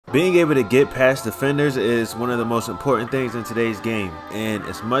Being able to get past defenders is one of the most important things in today's game, and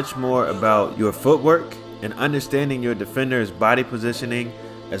it's much more about your footwork and understanding your defender's body positioning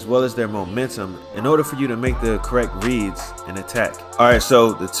as well as their momentum in order for you to make the correct reads and attack. Alright,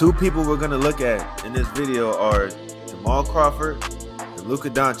 so the two people we're going to look at in this video are Jamal Crawford and Luka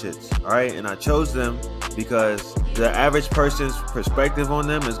Doncic. Alright, and I chose them because the average person's perspective on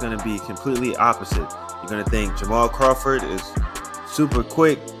them is going to be completely opposite. You're going to think Jamal Crawford is super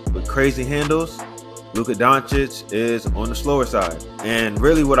quick with crazy handles. Luka Doncic is on the slower side. And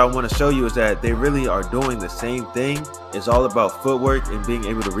really what I want to show you is that they really are doing the same thing. It's all about footwork and being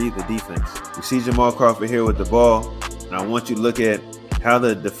able to read the defense. You see Jamal Crawford here with the ball, and I want you to look at how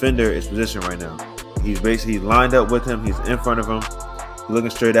the defender is positioned right now. He's basically lined up with him. He's in front of him. He's looking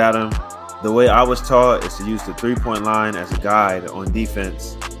straight at him. The way I was taught is to use the three-point line as a guide on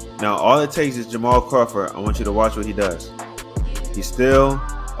defense. Now all it takes is Jamal Crawford. I want you to watch what he does.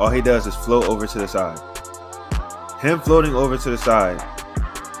 All he does is float over to the side. Him floating over to the side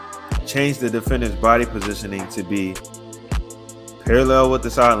changed the defender's body positioning to be parallel with the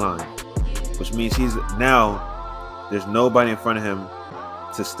sideline, which means there's nobody in front of him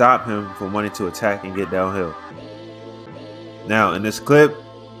to stop him from wanting to attack and get downhill. Now in this clip,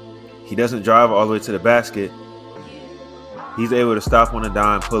 he doesn't drive all the way to the basket. He's able to stop on a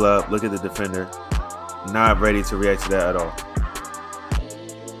dime, pull up, look at the defender, not ready to react to that at all.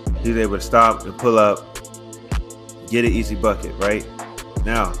 He's able to stop and pull up, get an easy bucket, right?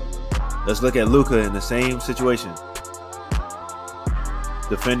 Now, let's look at Luka in the same situation.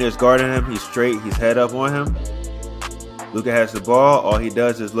 Defender is guarding him. He's straight. He's head up on him. Luka has the ball. All he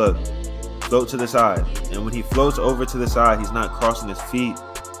does is float to the side. And when he floats over to the side, he's not crossing his feet.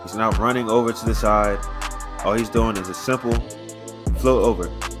 He's not running over to the side. All he's doing is a simple float over.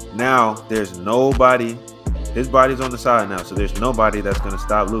 Now, there's nobody. His body's on the side now, so there's nobody that's going to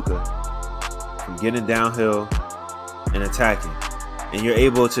stop Luka from getting downhill and attacking. And you're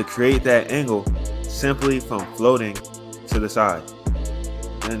able to create that angle simply from floating to the side.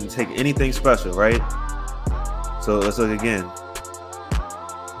 It doesn't take anything special, right? So let's look again.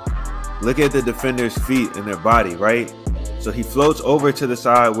 Look at the defender's feet and their body, right? So he floats over to the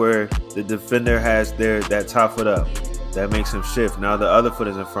side where the defender has that top foot up. That makes him shift. Now the other foot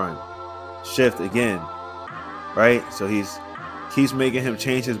is in front. Shift again. Right? So keeps making him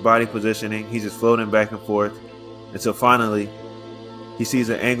change his body positioning. He's just floating back and forth until finally he sees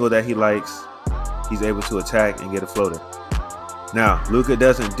an angle that he likes. He's able to attack and get a floater. Now, Luka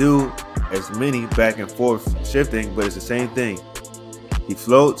doesn't do as many back and forth shifting, but it's the same thing. He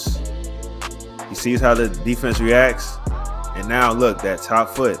floats. He sees how the defense reacts. And now look, that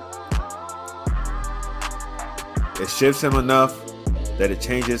top foot. It shifts him enough that it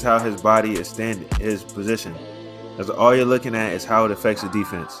changes how his body is standing, his position. Because all you're looking at is how it affects the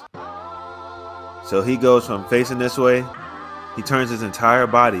defense. So he goes from facing this way, he turns his entire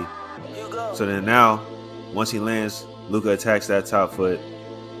body. So then now, once he lands, Luka attacks that top foot,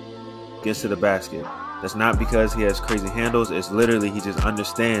 gets to the basket. That's not because he has crazy handles. It's literally he just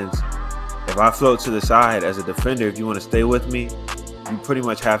understands, if I float to the side as a defender, if you want to stay with me, you pretty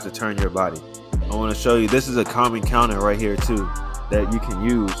much have to turn your body. I want to show you, this is a common counter right here too that you can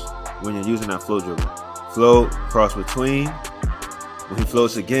use when you're using that float dribble. Float, cross between. When he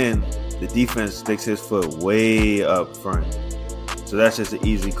floats again, the defense sticks his foot way up front. So that's just an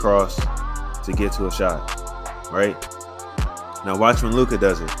easy cross to get to a shot, right? Now watch when Luka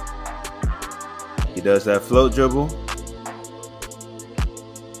does it. He does that float dribble.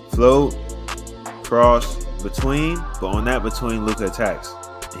 Float, cross, between. But on that between, Luka attacks.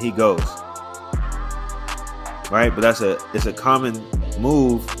 And he goes. Right? But it's a common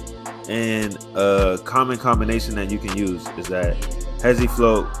move. And a common combination that you can use is that hezzy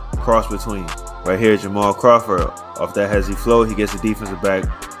float, cross between. Right here, Jamal Crawford, off that hezzy float, he gets the defensive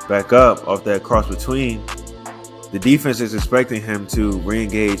back up off that cross between. The defense is expecting him to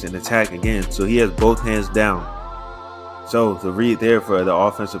re-engage and attack again, so he has both hands down. So the read there for the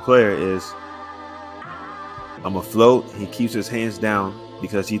offensive player is, I'm a float. He keeps his hands down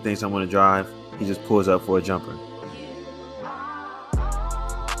because he thinks I'm going to drive. He just pulls up for a jumper.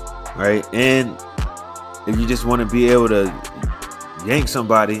 Right, and if you just want to be able to yank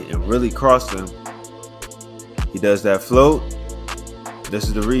somebody and really cross them, he does that float. This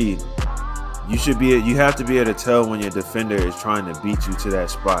is the read. You have to be able to tell when your defender is trying to beat you to that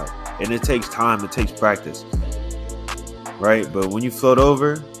spot, and it takes time. It takes practice, right? But when you float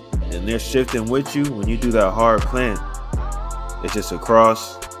over and they're shifting with you, when you do that hard plant, it's just a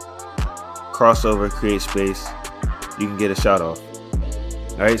crossover, create space. You can get a shot off.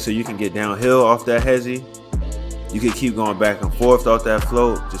 All right, so you can get downhill off that hezzy. You can keep going back and forth off that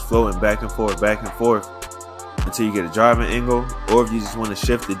float, just floating back and forth until you get a driving angle. Or if you just want to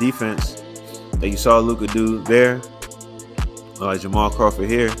shift the defense, like you saw Luka do there, or like Jamal Crawford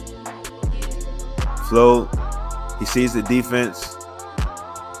here. Float, he sees the defense.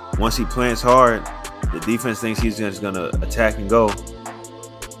 Once he plants hard, the defense thinks he's just going to attack and go.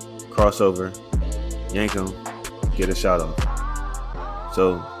 Crossover, yank him, get a shot off.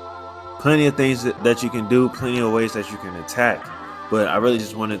 So plenty of things that you can do, plenty of ways that you can attack. But I really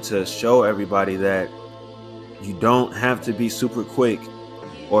just wanted to show everybody that you don't have to be super quick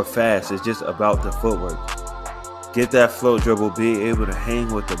or fast. It's just about the footwork. Get that float dribble, be able to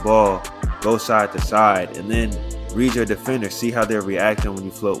hang with the ball, go side to side, and then read your defender. See how they're reacting when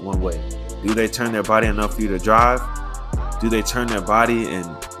you float one way. Do they turn their body enough for you to drive? Do they turn their body and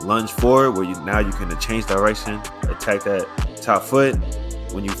lunge forward where now you can change direction, attack that top foot?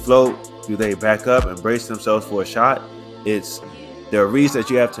 When you float, do they back up and brace themselves for a shot? There are reads that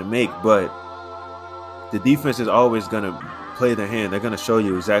you have to make, but the defense is always going to play their hand. They're going to show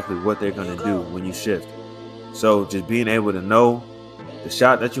you exactly what they're going to do when you shift. So just being able to know the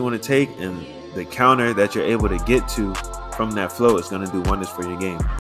shot that you want to take and the counter that you're able to get to from that flow is going to do wonders for your game.